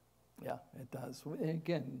 Yeah, it does.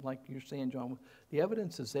 Again, like you're saying, John, the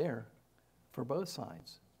evidence is there for both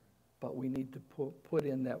sides, but we need to put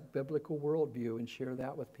in that biblical worldview and share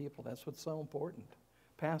that with people. That's what's so important.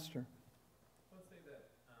 Pastor? Let's say that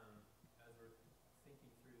as we're thinking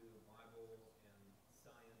through the Bible and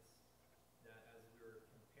science, that as we're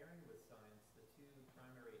comparing with science, the two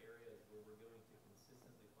primary areas where we're going to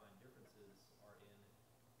consistently find differences are in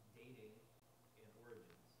dating and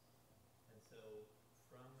origins. And so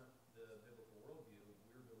from the biblical worldview,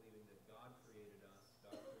 we're believing that God created us,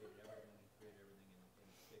 God created everything, He created everything in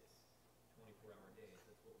 6 24-hour days.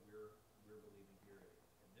 That's what we're believing here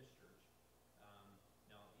in this church.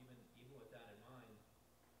 Now, even with that in mind,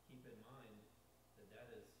 keep in mind that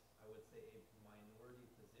that is, I would say, a minority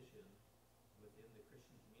position within the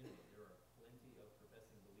Christian community. There are plenty of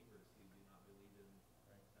professing believers who do not believe in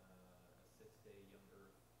a 6-day young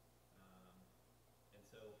earth. And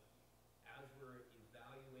so, as we're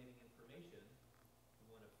evaluating information,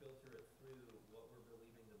 we want to filter it through what we're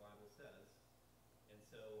believing the Bible says. And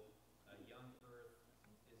so, a young earth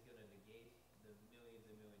is going to negate the millions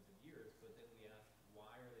and millions of years, but then we ask,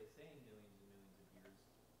 why are they saying millions and millions of years?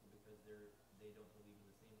 Because they don't believe in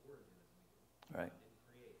the same origin as we do. Right. God didn't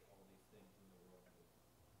create all these things in the world.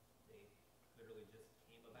 They literally just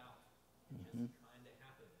came about. It just kind of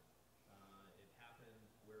happened. It happened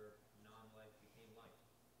where non-life became life.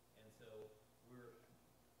 And so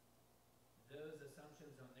those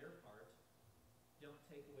assumptions on their part don't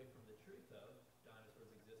take away from the truth of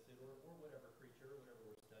dinosaurs existed, or whatever creature, whatever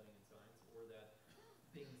we're studying in science, or that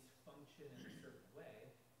things function in a certain way.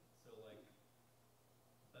 So like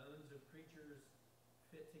bones of creatures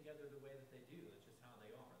fit together the way that they do. That's just how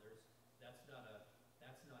they are. That's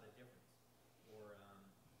not a difference. Or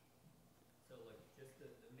so like just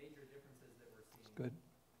the major differences that we're seeing. Good.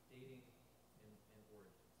 Dating and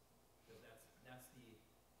origins. Because that's the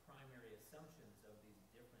primary assumptions of these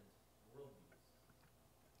different worldviews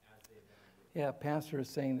as they evaluate. Yeah, Pastor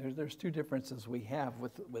is saying there's two differences we have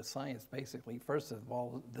with science, basically. First of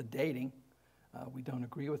all, the dating. We don't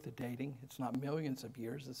agree with the dating. It's not millions of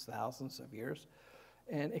years, it's thousands of years.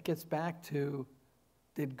 And it gets back to,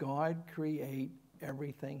 did God create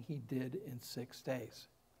everything He did in 6 days?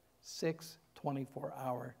 6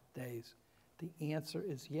 24-hour days. The answer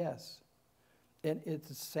is yes. And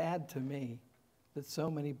it's sad to me that so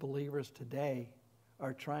many believers today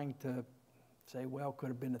are trying to say, well, could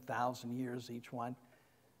have been 1,000 years each one.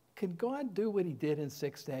 Can God do what He did in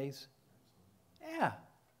 6 days? Yeah.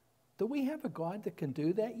 Do we have a God that can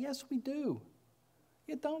do that? Yes, we do.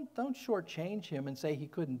 Yeah, don't shortchange him and say he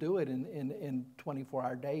couldn't do it in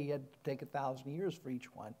 24-hour day. He had to take 1,000 years for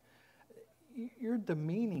each one. You're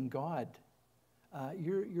demeaning God.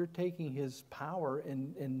 You're taking his power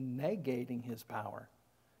and negating his power.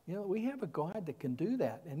 You know, we have a God that can do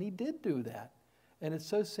that, and he did do that. And it's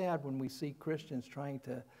so sad when we see Christians trying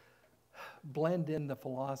to blend in the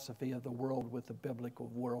philosophy of the world with the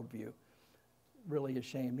biblical worldview. Really a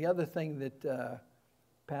shame. The other thing that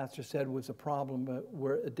Pastor said was a problem,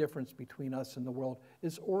 where a difference between us and the world,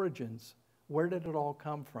 is origins. Where did it all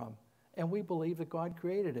come from? And we believe that God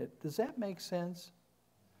created it. Does that make sense?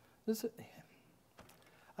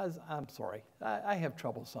 I'm sorry. I have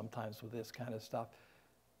trouble sometimes with this kind of stuff.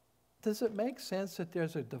 Does it make sense that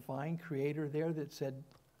there's a divine creator there that said,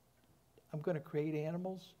 I'm going to create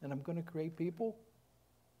animals and I'm going to create people?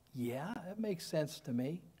 Yeah, it makes sense to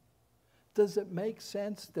me. Does it make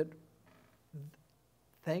sense that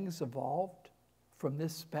things evolved from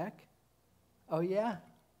this speck? Oh yeah?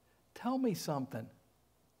 Tell me something.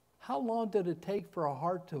 How long did it take for a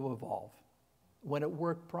heart to evolve when it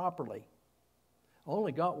worked properly?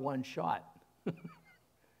 Only got one shot.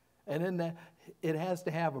 And then it has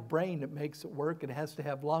to have a brain that makes it work. It has to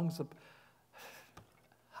have lungs.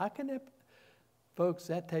 How can it? Folks,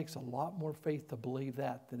 that takes a lot more faith to believe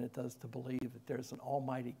that than it does to believe that there's an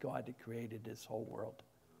almighty God that created this whole world.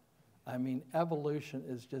 I mean, evolution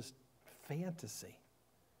is just fantasy.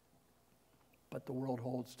 But the world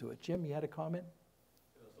holds to it. Jim, you had a comment?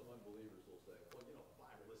 You know, some unbelievers will say, well, you know, the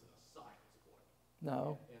Bible isn't a science book.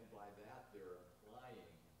 No. And by that, they're implying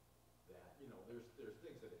that, you know, there's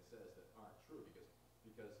things that it says that aren't true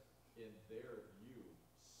because in their view,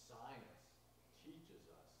 science teaches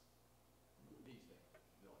us these things.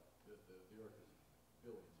 You know, the earth is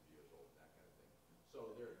billions of years old, that kind of thing.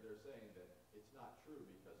 So they're saying that it's not true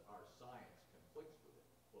because our science conflicts with it.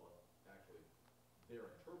 Well, actually,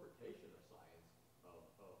 their interpretation of science,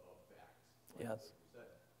 of facts, like Yes. you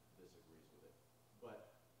said, disagrees with it.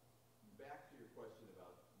 But back to your question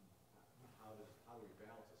about how do we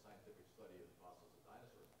balance a scientific study of fossils and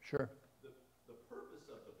dinosaurs? Sure. The purpose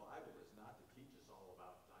of the Bible is not to teach us all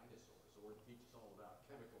about dinosaurs or to teach us all about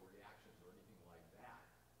chemical reactions or anything like that.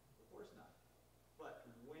 Of course not. But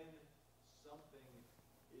when something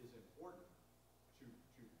is important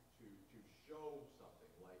to show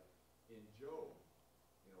something, like in Job,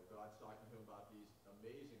 you know, God's talking to him about these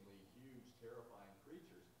amazingly huge, terrifying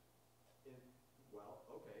creatures. Well,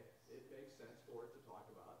 okay, it makes sense for it to talk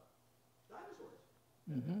about dinosaurs.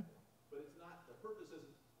 Mm-hmm. But it's not, the purpose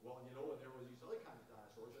isn't, well, you know, when there was these other kinds of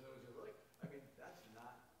dinosaurs, and there was other, I mean, that's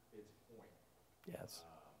not its point. Yes.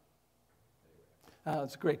 Anyway.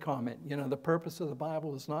 It's a great comment. You know, the purpose of the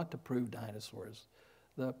Bible is not to prove dinosaurs.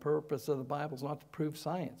 The purpose of the Bible is not to prove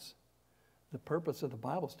science. The purpose of the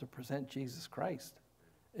Bible is to present Jesus Christ.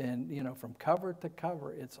 And, you know, from cover to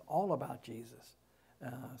cover, it's all about Jesus.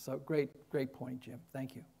 So great point, Jim.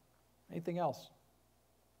 Thank you. Anything else?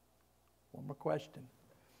 One more question.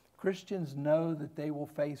 Christians know that they will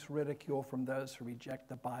face ridicule from those who reject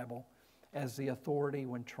the Bible as the authority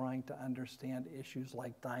when trying to understand issues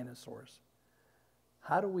like dinosaurs.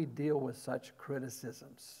 How do we deal with such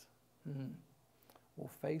criticisms? We'll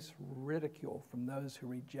face ridicule from those who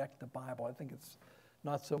reject the Bible. I think it's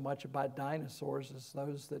not so much about dinosaurs as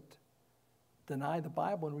those that deny the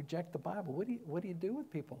Bible and reject the Bible. What do you do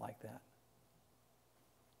with people like that?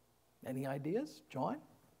 Any ideas, John?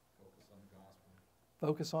 Focus on the gospel.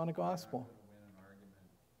 Focus on the gospel. We're not going to win an argument.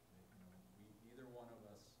 You know, either one of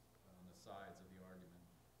us on the sides of the argument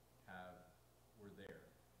we're there.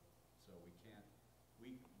 So we can't,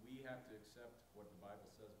 we have to accept what the Bible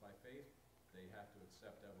says by faith. They have to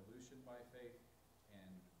accept evolution by faith.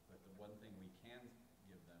 But the one thing we can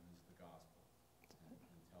give them is the gospel and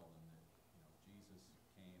tell them that, you know, Jesus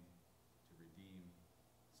came to redeem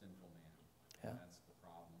sinful man. Yeah. And that's the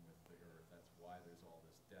problem with the earth. That's why there's all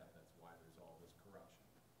this death. That's why there's all this corruption.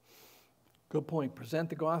 Good point.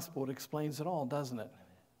 Present the gospel. It explains it all, doesn't it?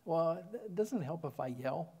 Well, it doesn't help if I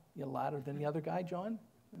yell. You louder than the other guy, John?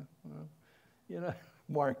 You know,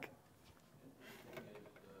 Mark.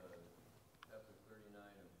 Chapter 39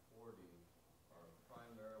 and 40 are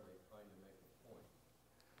primarily trying to make a point.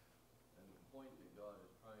 And the point that God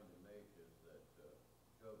is trying to make is that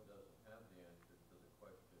Job doesn't have the answer to the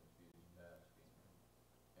questions he's asking.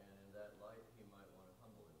 And in that light, he might want to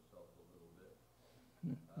humble himself a little bit,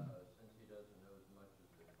 since he doesn't know as much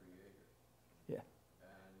as the Creator. Yeah.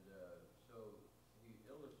 And so he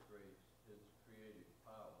illustrates his creative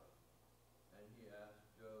power. And he asks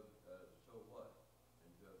Job, so what?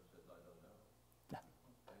 And Job says, I don't know. Yeah.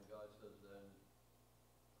 And God says, then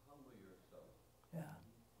humble yourself Yeah.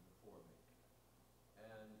 before me. And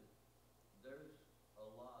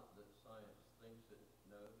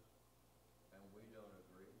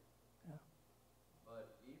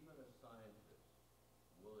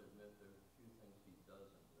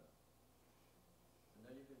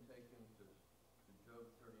can take him to Job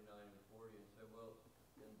 39 and 40 and say, well,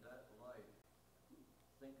 in that light,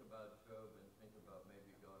 think about Job and think about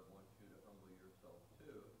maybe God wants you to humble yourself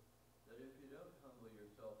too. That if you don't humble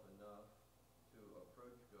yourself enough to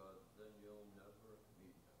approach God, then you'll never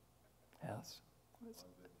meet him Yes. on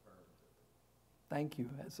good terms. Thank you.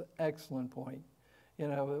 That's an excellent point. You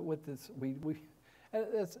know, with this,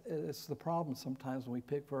 it's the problem sometimes when we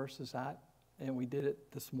pick verses out, and we did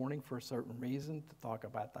it this morning for a certain reason, to talk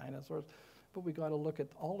about dinosaurs, but we got to look at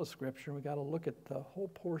all the Scripture, and we got to look at the whole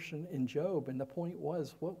portion in Job, and the point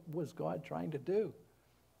was, what was God trying to do?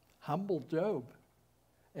 Humble Job.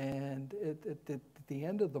 And at the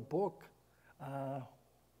end of the book,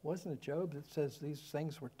 wasn't it Job that says these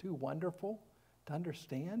things were too wonderful to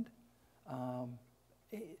understand?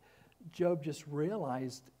 Job just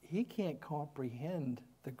realized he can't comprehend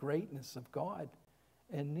the greatness of God,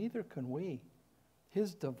 and neither can we.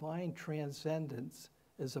 His divine transcendence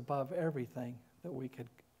is above everything that we could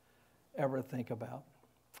ever think about.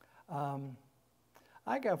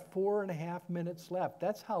 I got 4.5 minutes left.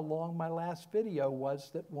 That's how long my last video was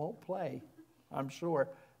that won't play, I'm sure.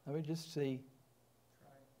 Let me just see.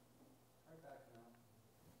 Try back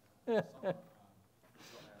now. Don't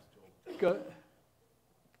ask Joel. Go.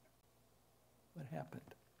 What happened?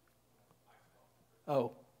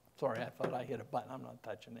 Oh, sorry, I thought I hit a button. I'm not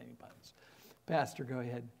touching any buttons. Pastor, go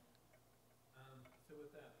ahead. So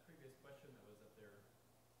with that previous question that was up there,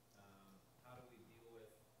 how do we deal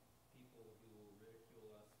with people who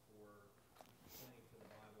ridicule us for pointing to the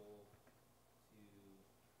Bible to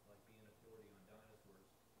like be an authority on dinosaurs?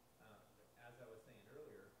 As I was saying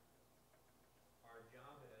earlier, our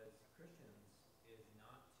job as Christians is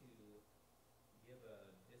not to give a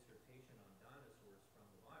dissertation on dinosaurs from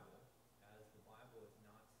the Bible, as the Bible is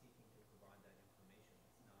not seeking to provide that information.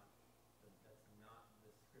 That's not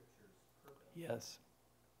the Scripture's purpose. Yes.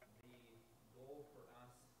 The goal for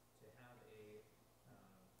us to have a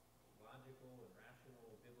logical and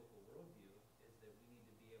rational biblical worldview is that we need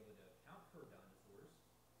to be able to account for dinosaurs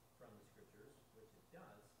from the Scriptures, which it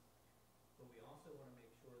does, but we also want to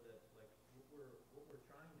make sure that like what we're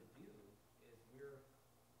trying to do is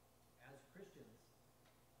as Christians,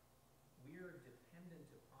 we're dependent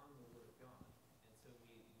upon the Word of God, and so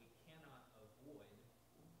we cannot avoid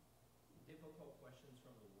difficult questions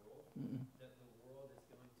from the world that the world is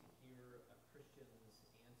going to hear a Christian's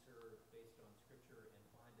answer based on Scripture and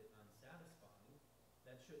find it unsatisfying.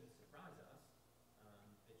 That shouldn't surprise us.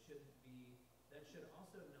 That should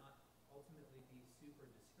also not ultimately be super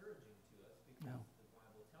discouraging to us, because No. the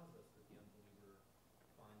Bible tells us that the unbeliever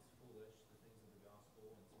finds foolish the things of the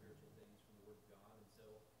gospel and spiritual things from the Word of God. And so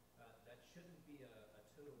that shouldn't be a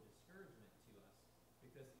total discouragement to us,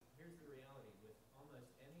 because here's the reality with almost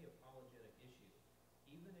any apologetic issue.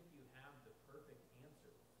 Even if you have the perfect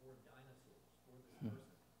answer for dinosaurs, for this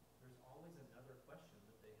person, there's always another question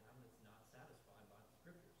that they have that's not satisfied by the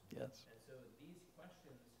Scriptures. Yes. And so these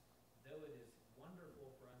questions, though it is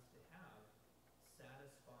wonderful for us to have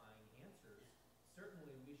satisfying answers,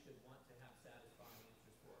 certainly we should want to have satisfying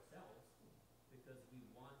answers for ourselves, because we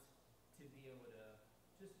want to be able to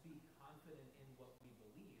just be confident in what we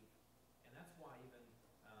believe. And that's why even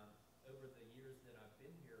over the years that I've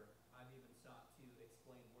been here, I've even sought to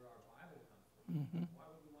explain where our Bible comes from. Why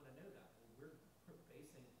would we want to know that? Well, we're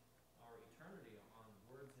basing our eternity on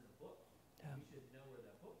words in a book. Yeah. We should know where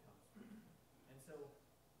that book comes from. And so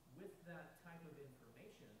with that type of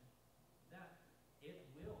information, that it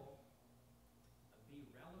will be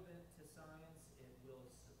relevant to science, it will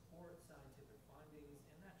support scientific findings,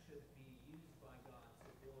 and that should be used by God to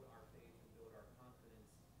build our faith and build our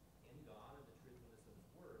confidence in God and the truthfulness of His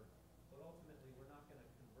Word. But ultimately, we're not going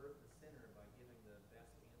to convert the sinner by giving the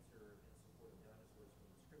best answer in support of dinosaurs from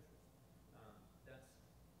the Scriptures.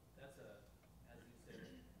 That's a, as you said,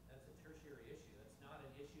 that's a tertiary issue. That's not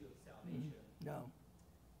an issue of salvation. No.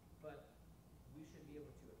 But we should be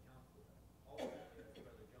able to account for that. Ultimately, as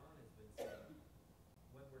Brother John has been saying,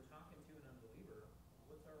 when we're talking to an unbeliever,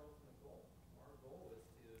 what's our ultimate goal? Our goal is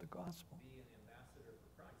to The gospel. be an ambassador for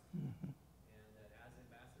Christ. And that as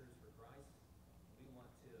ambassadors for Christ, we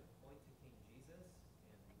want to point to King Jesus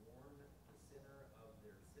and warn the sinner of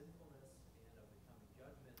their sinfulness and of the coming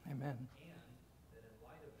judgment. Amen. And that in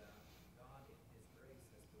light of that, God in His grace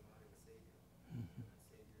has provided a Savior. And that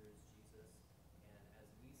Savior is Jesus. And as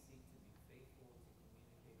we seek to be faithful to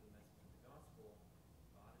communicate the message of the gospel,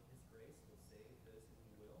 God in His grace will save those whom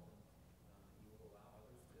He will, and He will allow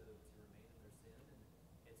others to remain in their sin. And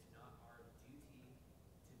it's not our duty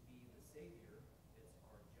to be the Savior, it's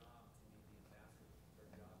our job to be the ambassador. It's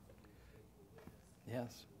our job to be the faithful witness.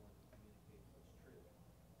 Yes. To be the one who communicates what's true.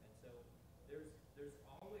 And so there's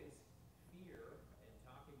all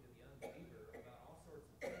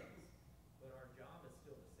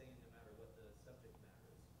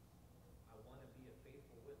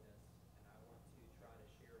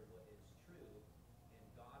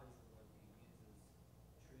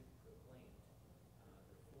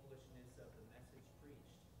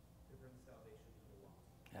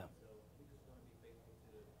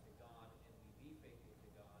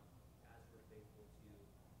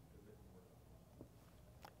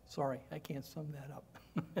Sorry, I can't sum that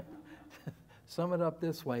up. Sum it up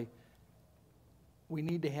this way. We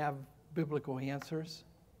need to have biblical answers,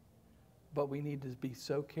 but we need to be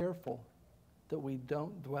so careful that we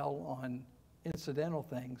don't dwell on incidental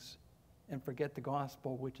things and forget the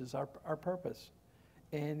gospel, which is our purpose.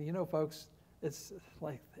 And you know, folks, it's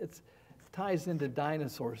like it ties into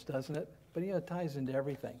dinosaurs, doesn't it? But you know, it ties into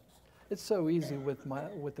everything. It's so easy with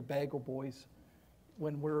the Bagel Boys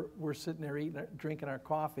when we're sitting there drinking our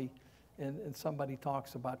coffee, and somebody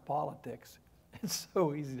talks about politics. It's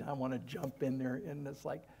so easy. I want to jump in there, and it's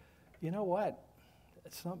like, you know what?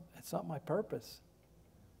 It's not my purpose.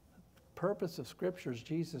 Purpose of Scripture is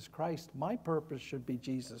Jesus Christ. My purpose should be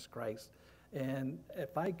Jesus Christ. And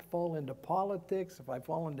if I fall into politics, if I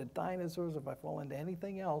fall into dinosaurs, if I fall into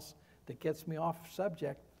anything else that gets me off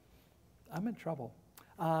subject, I'm in trouble.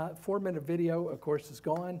 4-minute video, of course, is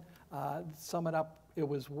gone. Sum it up, it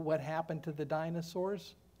was what happened to the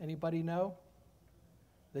dinosaurs. Anybody know?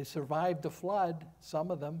 They survived the flood,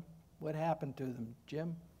 some of them. What happened to them,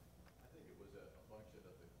 Jim? I think it was a function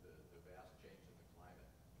of the vast change in the climate.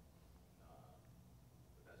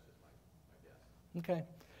 But that's just my guess. Okay.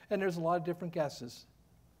 And there's a lot of different guesses.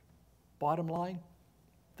 Bottom line,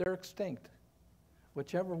 they're extinct.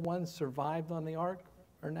 Whichever ones survived on the ark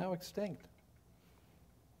are now extinct.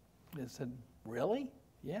 They said, really?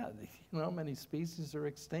 Yeah, you know how many species are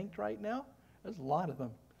extinct right now? There's a lot of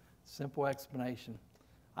them. Simple explanation.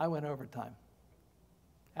 I went overtime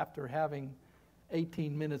after having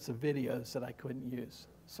 18 minutes of videos that I couldn't use.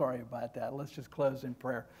 Sorry about that. Let's just close in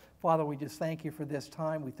prayer. Father, we just thank you for this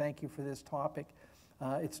time. We thank you for this topic.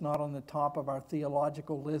 It's not on the top of our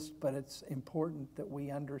theological list, but it's important that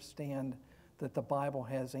we understand that the Bible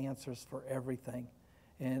has answers for everything.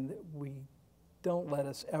 And don't let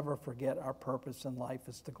us ever forget our purpose in life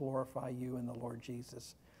is to glorify you and the Lord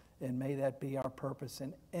Jesus. And may that be our purpose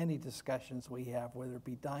in any discussions we have, whether it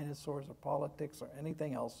be dinosaurs or politics or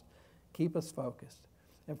anything else. Keep us focused.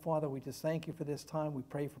 And Father, we just thank you for this time. We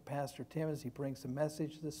pray for Pastor Tim as he brings the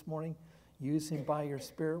message this morning. Use him by your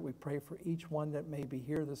Spirit. We pray for each one that may be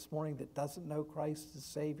here this morning that doesn't know Christ as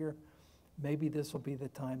Savior. Maybe this will be the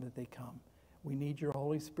time that they come. We need your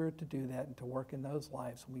Holy Spirit to do that and to work in those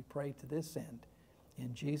lives. And we pray to this end.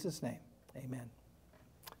 In Jesus' name, amen.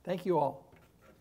 Thank you all.